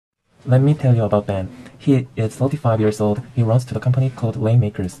Let me tell you about Ben. He is 35 years old. He runs to the company called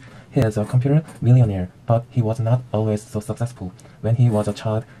Rainmakers. He is a computer millionaire, but he was not always so successful. When he was a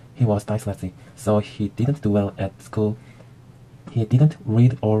child, he was dyslexic, so he didn't do well at school. He didn't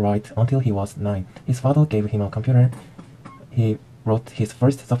read or write until he was 9. His father gave him a computer. He wrote his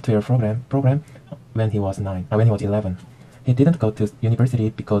first software program when he was 11. He didn't go to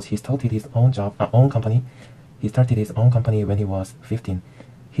university because he started his own company. He started his own company when he was 15.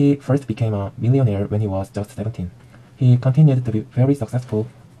 He first became a millionaire when he was just 17. He continued to be very successful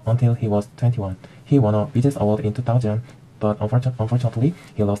until he was 21. He won a business award in 2000, but unfortunately,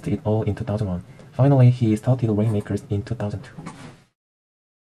 he lost it all in 2001. Finally, he started Rainmakers in 2002.